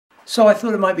So I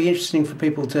thought it might be interesting for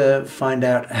people to find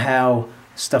out how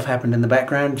stuff happened in the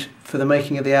background for the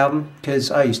making of the album,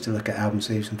 because I used to look at album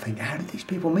sleeves and think, how did these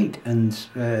people meet? And,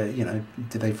 you know,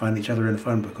 did they find each other in a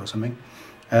phone book or something?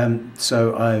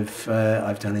 So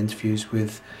I've done interviews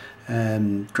with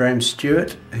Graham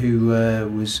Stewart, who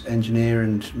was engineer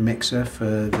and mixer for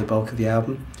the bulk of the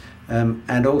album,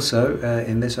 and also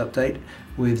in this update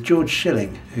with George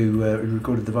Shilling, who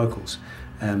recorded the vocals.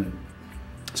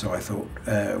 So I thought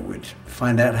we'd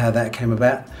find out how that came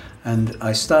about, and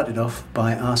I started off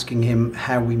by asking him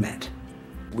how we met.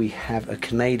 We have a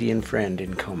Canadian friend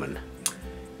in common.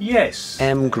 Yes.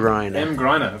 M. Greiner. M.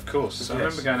 Greiner, of course. Yes. I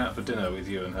remember going out for dinner with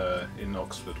you and her in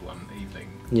Oxford one evening.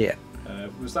 Yeah.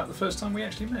 Was that the first time we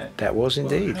actually met? That was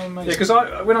indeed. Well, yeah, because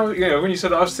when you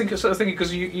said that, I was thinking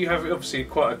because you have obviously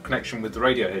quite a connection with the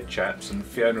Radiohead chaps, and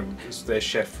Fiona was their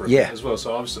chef for it as well.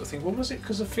 So I was sort of thinking, well, was it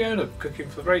because of Fiona cooking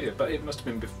for the radio? But it must have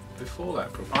been before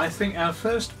that. Probably. I think our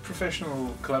first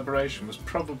professional collaboration was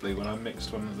probably when I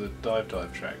mixed one of the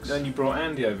Dive tracks. Then you brought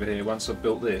Andy over here once I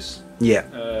built this. Yeah.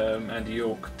 Andy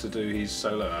York to do his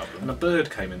solo album, and a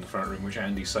bird came in the front room, which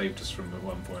Andy saved us from at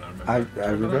one point. I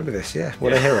remember this. Yeah.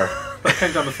 What a hero. That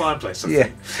came down the fireplace. Yeah,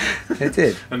 it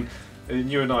did. And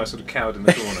you and I sort of cowered in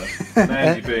the corner, and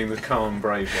Andy, being the calm,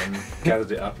 brave one,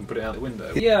 gathered it up and put it out the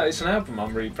window. Yeah, it's an album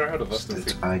I'm really proud of.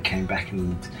 I came back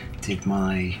and did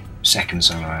my second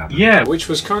solo album. Yeah, which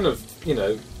was kind of, you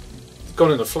know,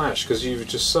 gone in a flash because you were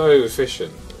just so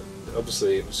efficient.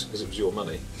 Obviously, it was because it was your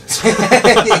money.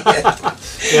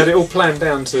 You had it all planned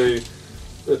down to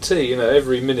a T. You know,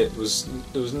 every minute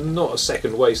there was not a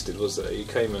second wasted, was there? You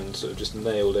came and sort of just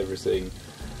nailed everything,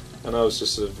 and I was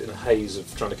just sort of in a haze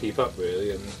of trying to keep up,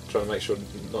 really, and trying to make sure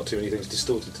not too many things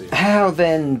distorted to you. How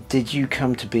then did you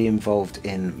come to be involved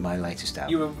in my latest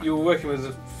album? You were working with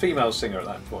a female singer at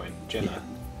that point, Jenna.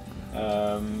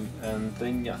 Yeah. And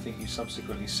then I think you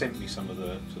subsequently sent me some of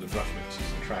the sort of rough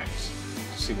mixes and tracks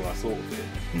to see what I thought of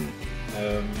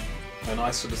it. And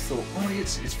I sort of thought, well,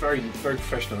 it's very, very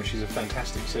professional, and she's a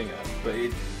fantastic singer, but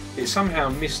it somehow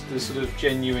missed the sort of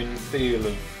genuine feel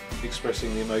of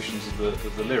expressing the emotions of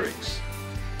the lyrics,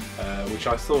 which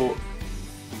I thought,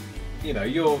 you know,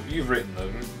 you've written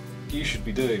them, you should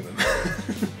be doing them.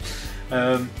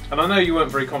 And I know you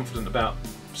weren't very confident about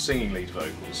singing lead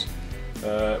vocals,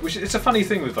 which it's a funny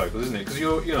thing with vocals, isn't it? Because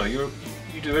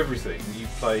you do everything. You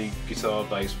play guitar,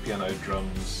 bass, piano,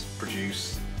 drums,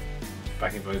 produce,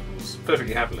 backing vocals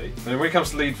perfectly happily. And then when it comes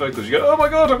to lead vocals, you go, oh my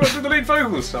god, I've got to do the lead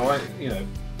vocals. So I, you know,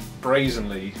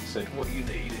 brazenly said, what you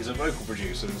need is a vocal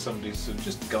producer and somebody to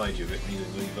just guide you a bit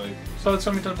needing lead vocals. So I'd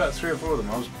only done about 3 or 4 of them.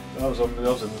 I was on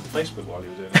Facebook while you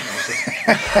were doing it.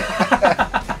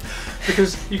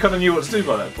 Because you kind of knew what to do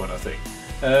by that point, I think.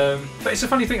 But it's a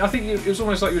funny thing, I think it was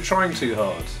almost like you were trying too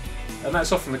hard. And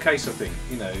that's often the case, I think.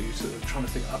 You know, you're sort of trying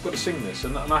to think, I've got to sing this.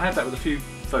 And I had that with a few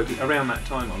folk around that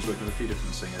time. I was working with a few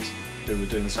different singers who were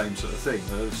doing the same sort of thing.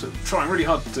 They were sort of trying really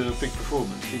hard to do a big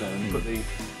performance, you know,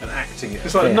 and acting it.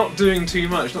 It's like not doing too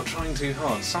much, not trying too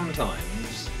hard.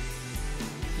 Sometimes,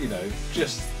 you know,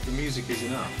 just the music is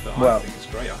enough. But I think it's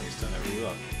great. I think it's done it really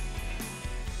well.